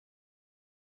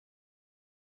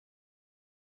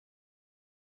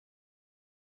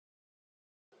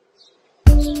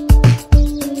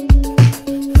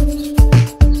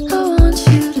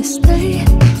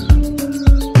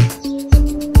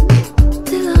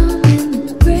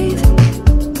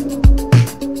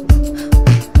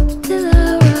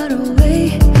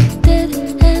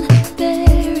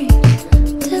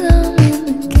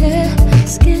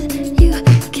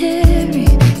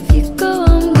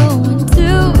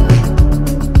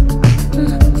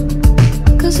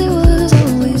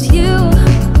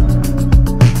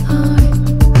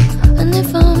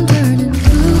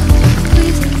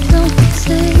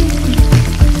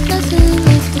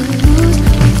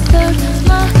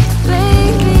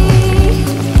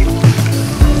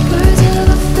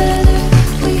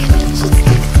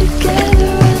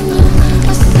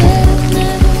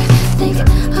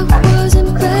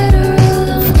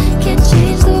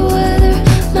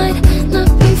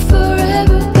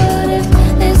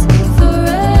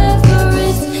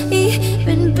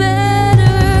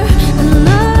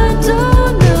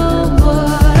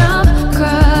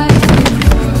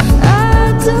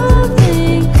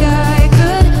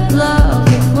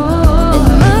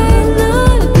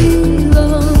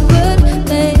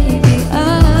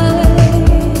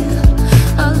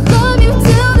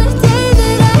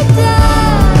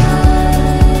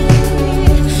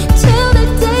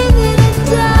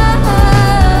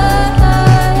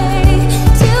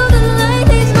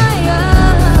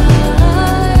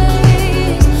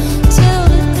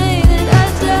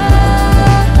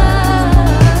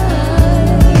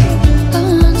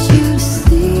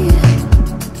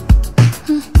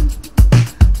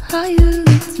how you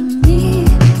look to me.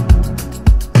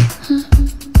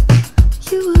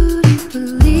 You wouldn't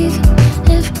believe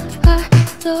if I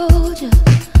told you.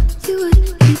 You would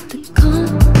keep the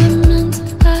compliments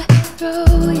I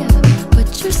throw ya, but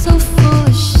you're so full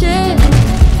of shit.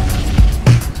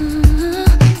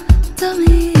 Tell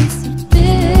me it's a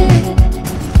bit.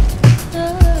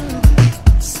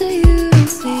 Say you don't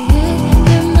say it,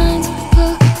 your mind's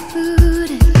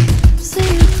polluted. Say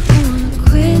you wanna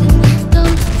quit,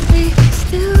 don't be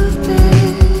stupid.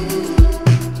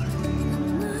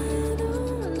 I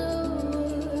don't know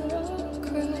what I'm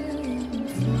crying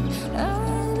for. I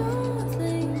don't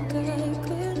think I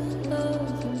could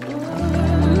love you more.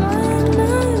 Might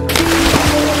not be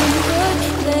but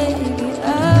baby,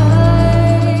 I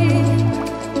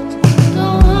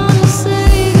don't wanna say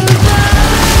goodbye.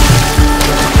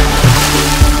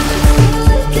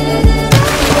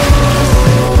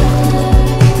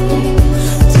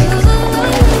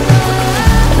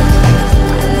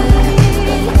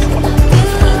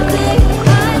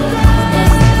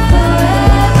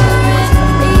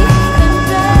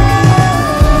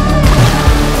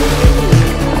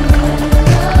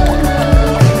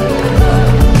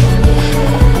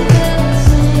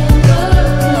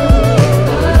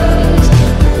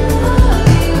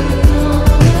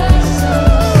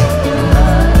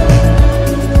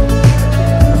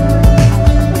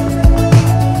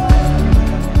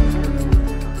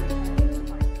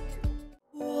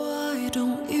 Why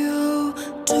don't you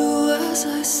do as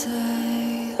I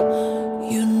say?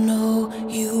 You know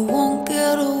you won't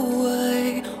get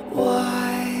away.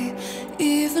 Why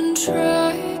even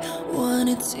try when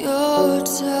it's your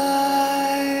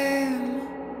time?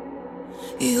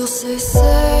 You'll say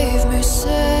save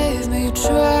me,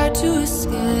 try to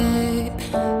escape.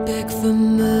 Beg for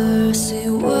mercy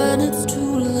when it's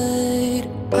too late.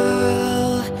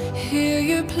 I'll hear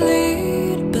you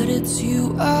plead, but it's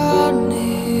you I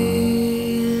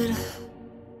need.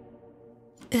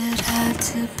 It had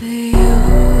to be you.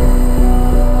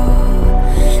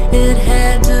 It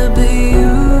had to be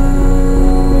you.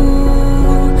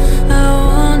 I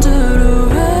wandered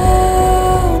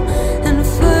around and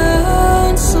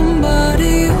found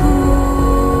somebody who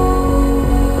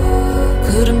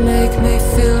could make me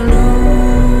feel new.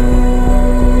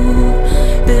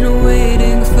 Been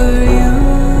waiting for you.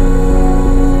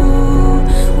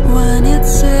 When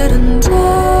it's said and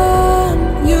done,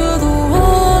 you're the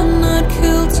one I'd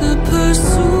kill to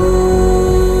pursue.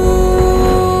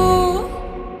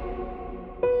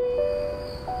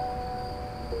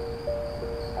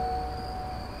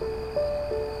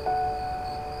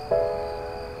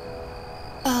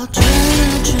 I'll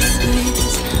drench your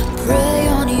sleeves, prey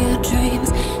on your dreams,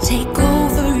 take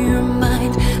over your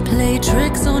mind, play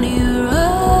tricks on your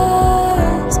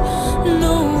eyes.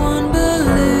 No one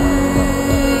believes.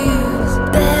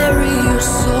 Bury your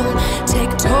soul,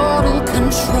 take total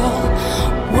control.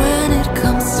 When it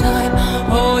comes time,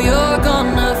 oh, you're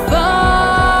gonna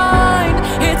find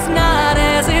it's not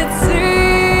as it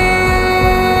seems.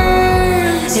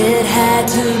 It had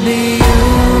to be you.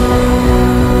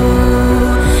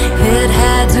 It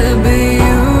had to be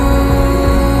you.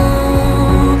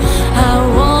 I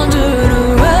wandered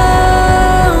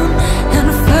around and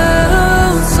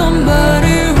found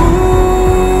somebody who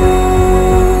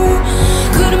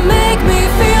could make me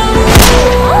feel new.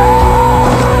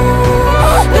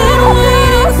 Been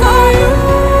waiting for you.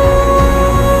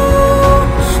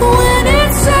 When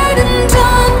it's said and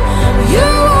done,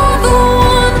 you are the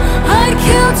one I'd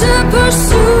kill to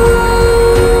pursue.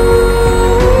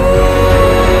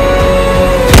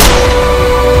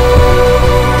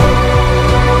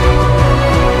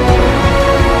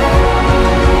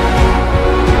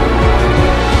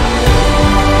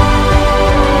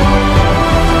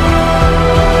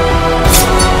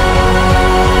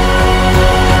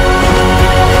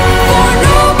 For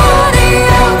nobody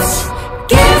else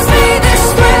gives me this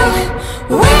thrill.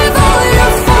 With all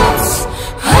your faults,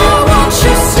 I want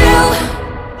you still.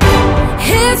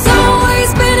 It's always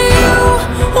been you,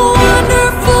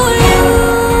 wonderful you.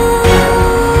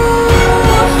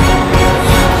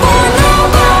 For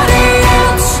nobody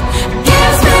else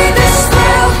gives me this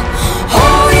thrill.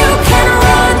 Oh, you can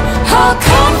run, I'll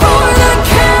come for the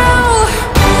kill.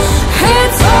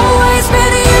 It's always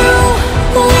been you,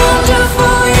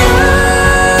 wonderful you.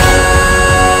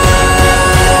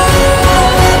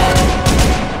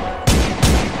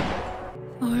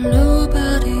 For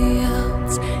nobody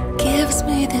else gives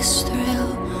me this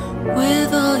thrill.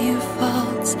 With all your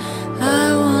faults,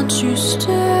 I want you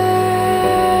still.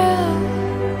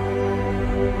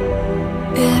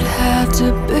 It had to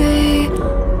be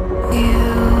you.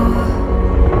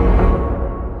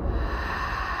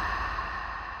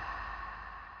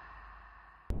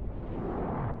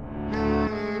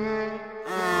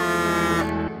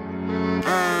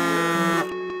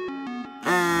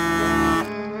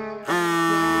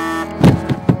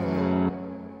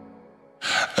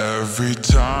 Every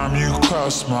time you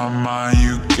cross my mind,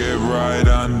 you get right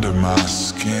under my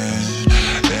skin.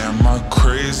 Am I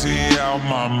crazy out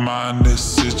my mind, this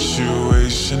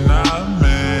situation I'm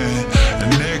in?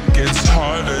 And it gets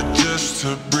harder just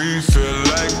to breathe, feel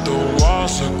like the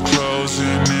walls are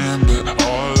closing in. But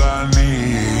all I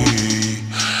need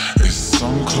is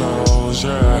some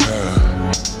closure.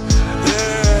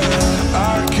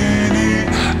 Yeah, I can't eat,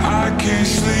 I can't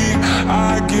sleep,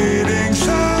 I get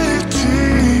anxiety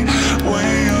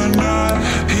when you're not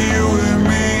here with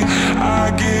me. I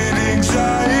get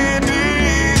anxiety.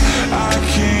 I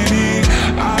can't eat,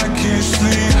 I can't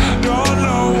sleep. Don't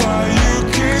know why you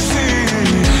can't see.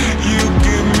 You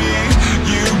give me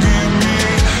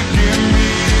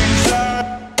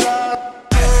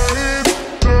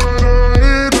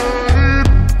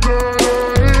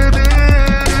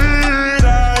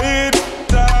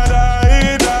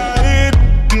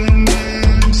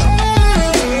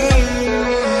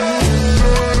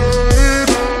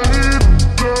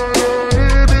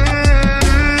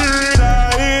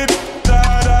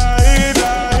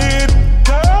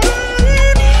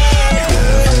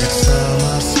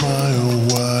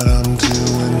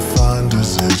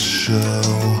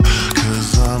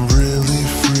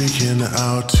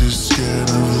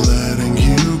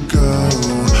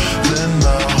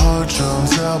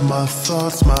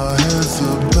thoughts, my head's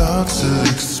about to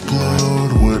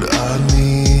explode. What I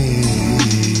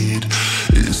need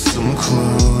is some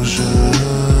closure.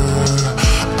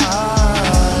 I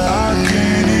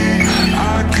can't eat, I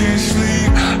can't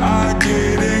sleep, I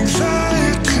get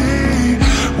anxiety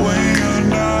when you're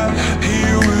not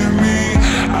here with me.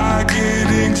 I get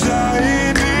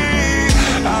anxiety.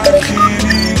 I can't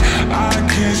eat, I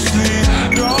can't sleep.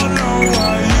 Don't know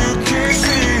why you can't see.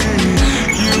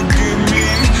 You give me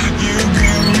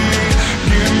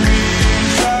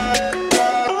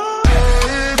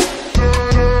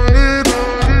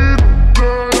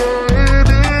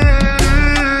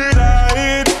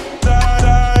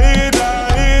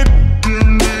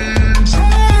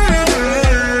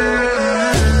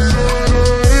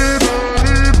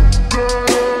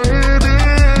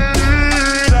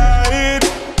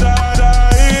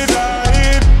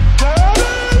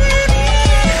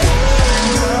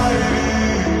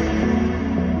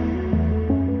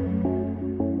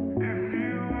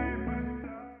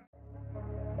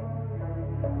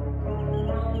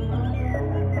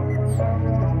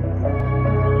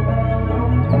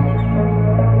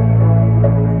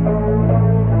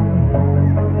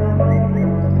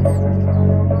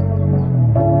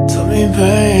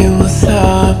babe, what's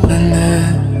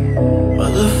happening?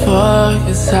 What the fuck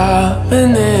is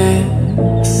happening?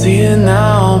 I see it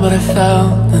now, but I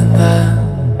felt it then.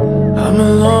 I'm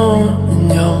alone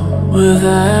and you're with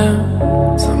them.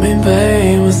 Tell me,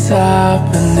 babe, what's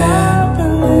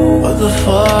happening? What the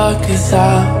fuck is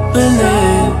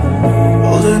happening?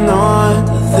 Holding on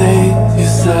to things you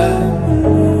said.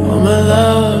 All my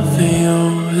love for you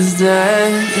is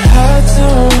dead. You had to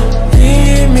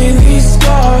leave me these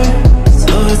scars.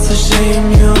 So it's a shame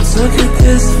you took it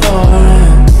this far.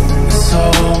 It's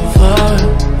over,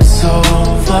 it's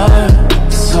over,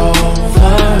 it's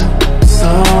over, it's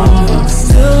over. We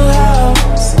still have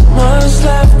so much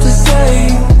left to say,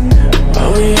 but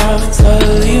we have to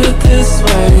leave it this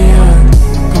way.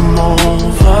 Come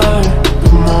over,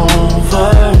 come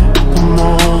over, come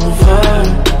over,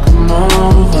 come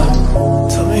over.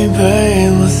 Tell me,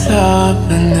 babe, what's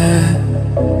happening?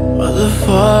 What the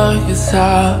fuck is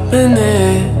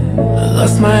happening? I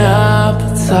lost my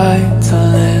appetite to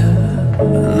live.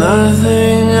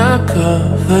 Nothing I could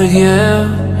forgive.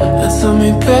 Tell me,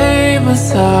 babe,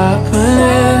 what's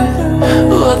happening?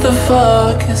 What the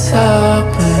fuck is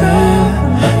happening?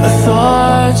 I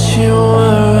thought you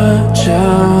were a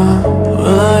gem.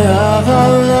 Will I ever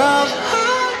love?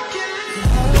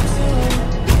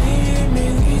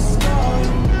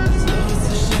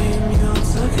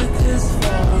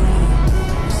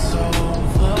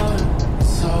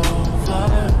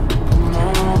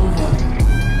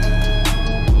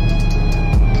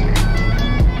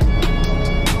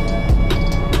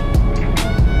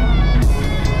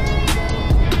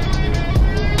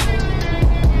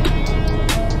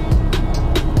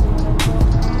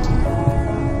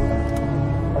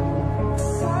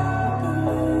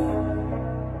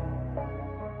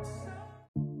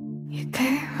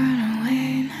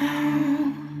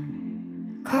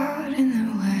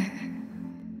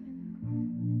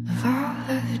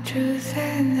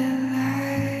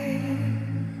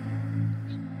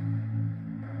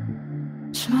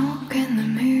 Smoke in the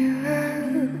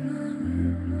mirror,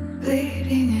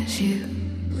 bleeding as you.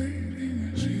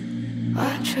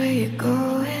 Watch where you're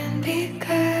going, be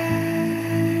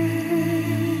kind.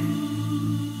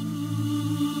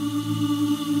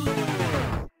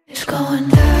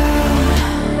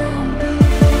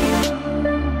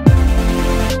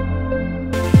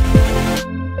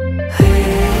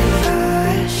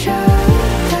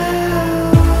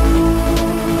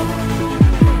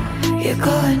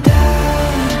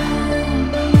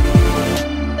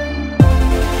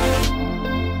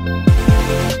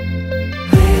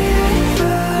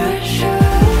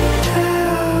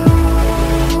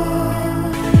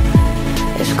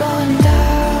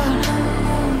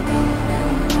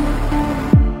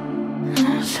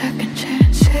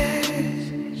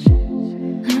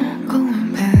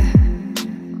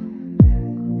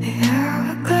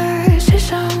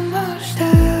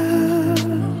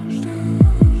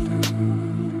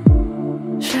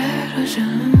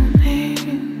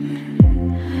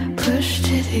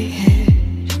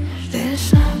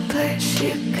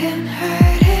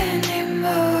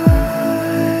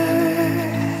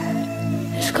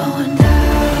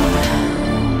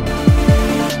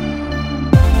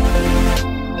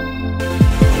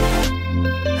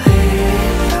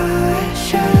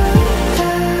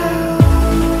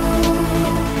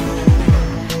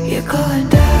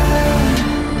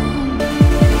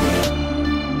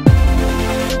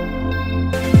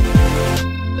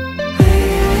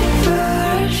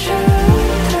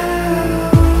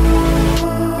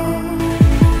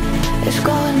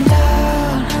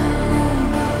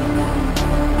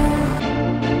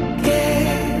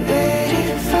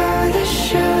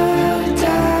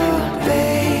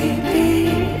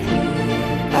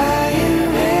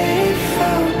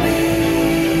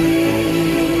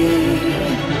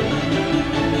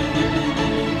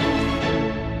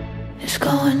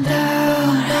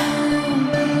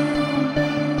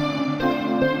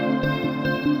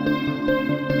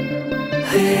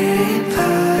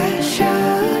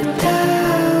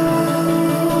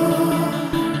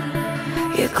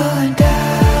 we're going down.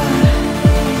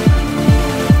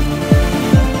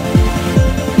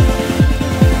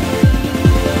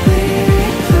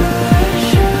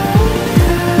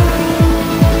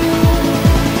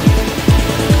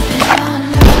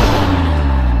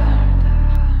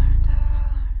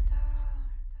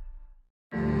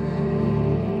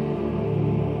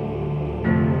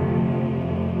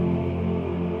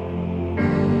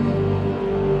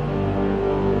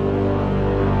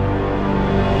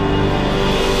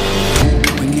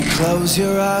 Close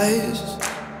your eyes,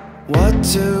 what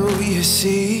do you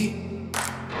see?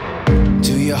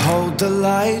 Do you hold the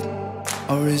light,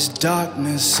 or is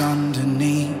darkness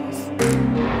underneath?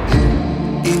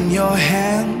 In your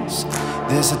hands,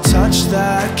 there's a touch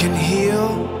that can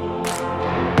heal,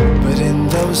 but in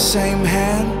those same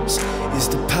hands is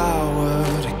the power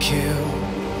to kill.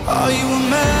 Are you a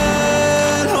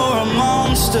man or a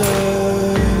monster?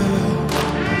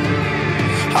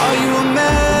 Are you a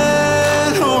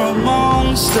man or a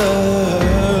monster?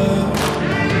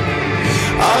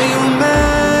 Are you a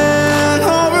man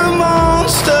or a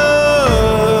monster?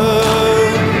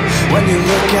 When you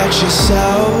look at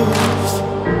yourself,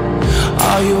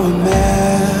 are you a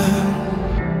man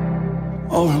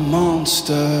or a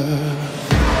monster?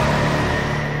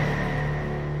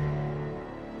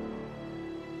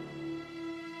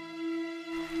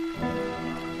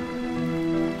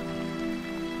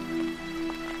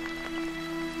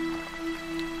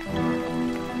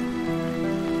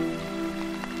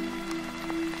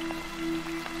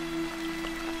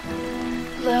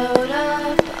 Load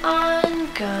up on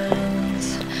guns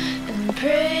and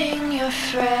bring your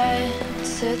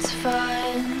friends. It's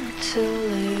fun to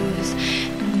lose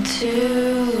and to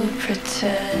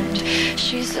pretend.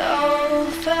 She's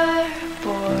overboard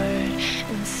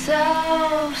and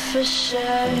self-assured.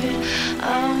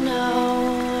 Oh no,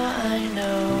 I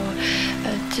know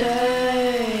a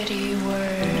dirty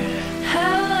word.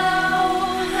 Hello,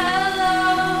 hello,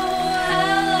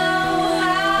 hello,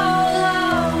 hello,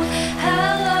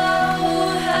 hello,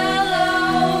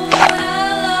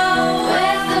 hello.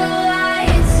 With the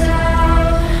lights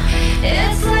out,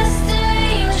 it's less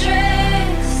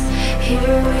dangerous.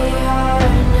 Here we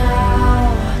are now,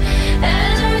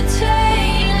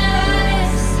 entertain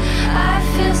us. I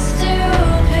feel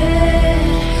stupid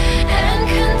and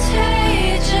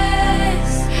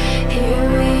contagious. Here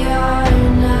we are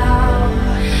now,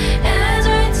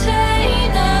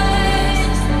 entertain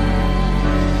us.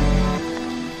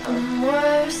 I'm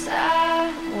worse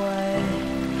at what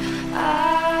I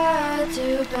do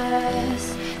best,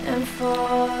 and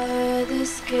for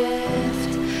this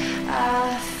gift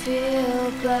I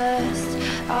feel blessed.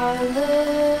 Our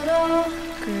little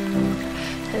group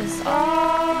has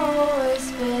always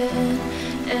been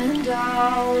and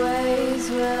always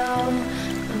will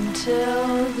until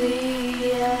the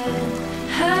end.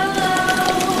 Hello,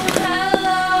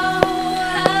 hello,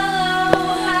 hello,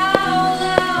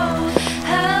 hello,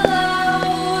 hello,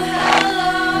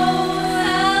 hello.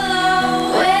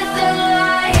 With the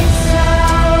lights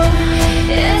out,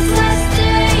 it's less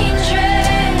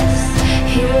dangerous.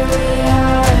 Here we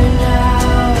are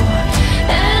now,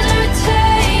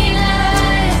 entertain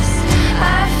us.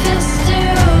 I feel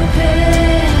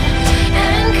stupid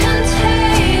and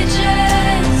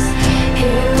contagious.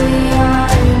 Here we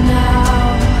are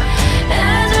now,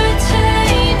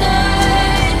 entertain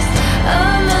us. A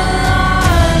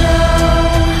mulatto,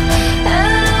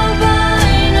 an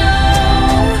albino,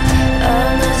 a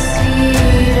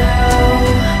mosquito,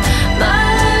 my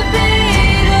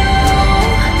libido.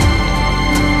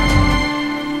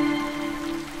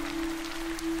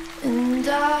 And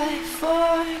I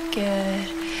forget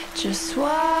just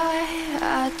why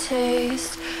I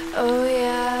taste. Oh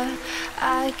yeah,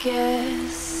 I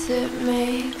guess it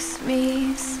makes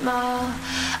me smile.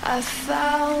 I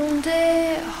found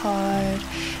it hard,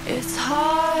 it's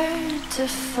hard to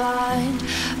find.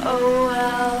 Oh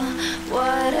well,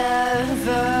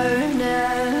 whatever.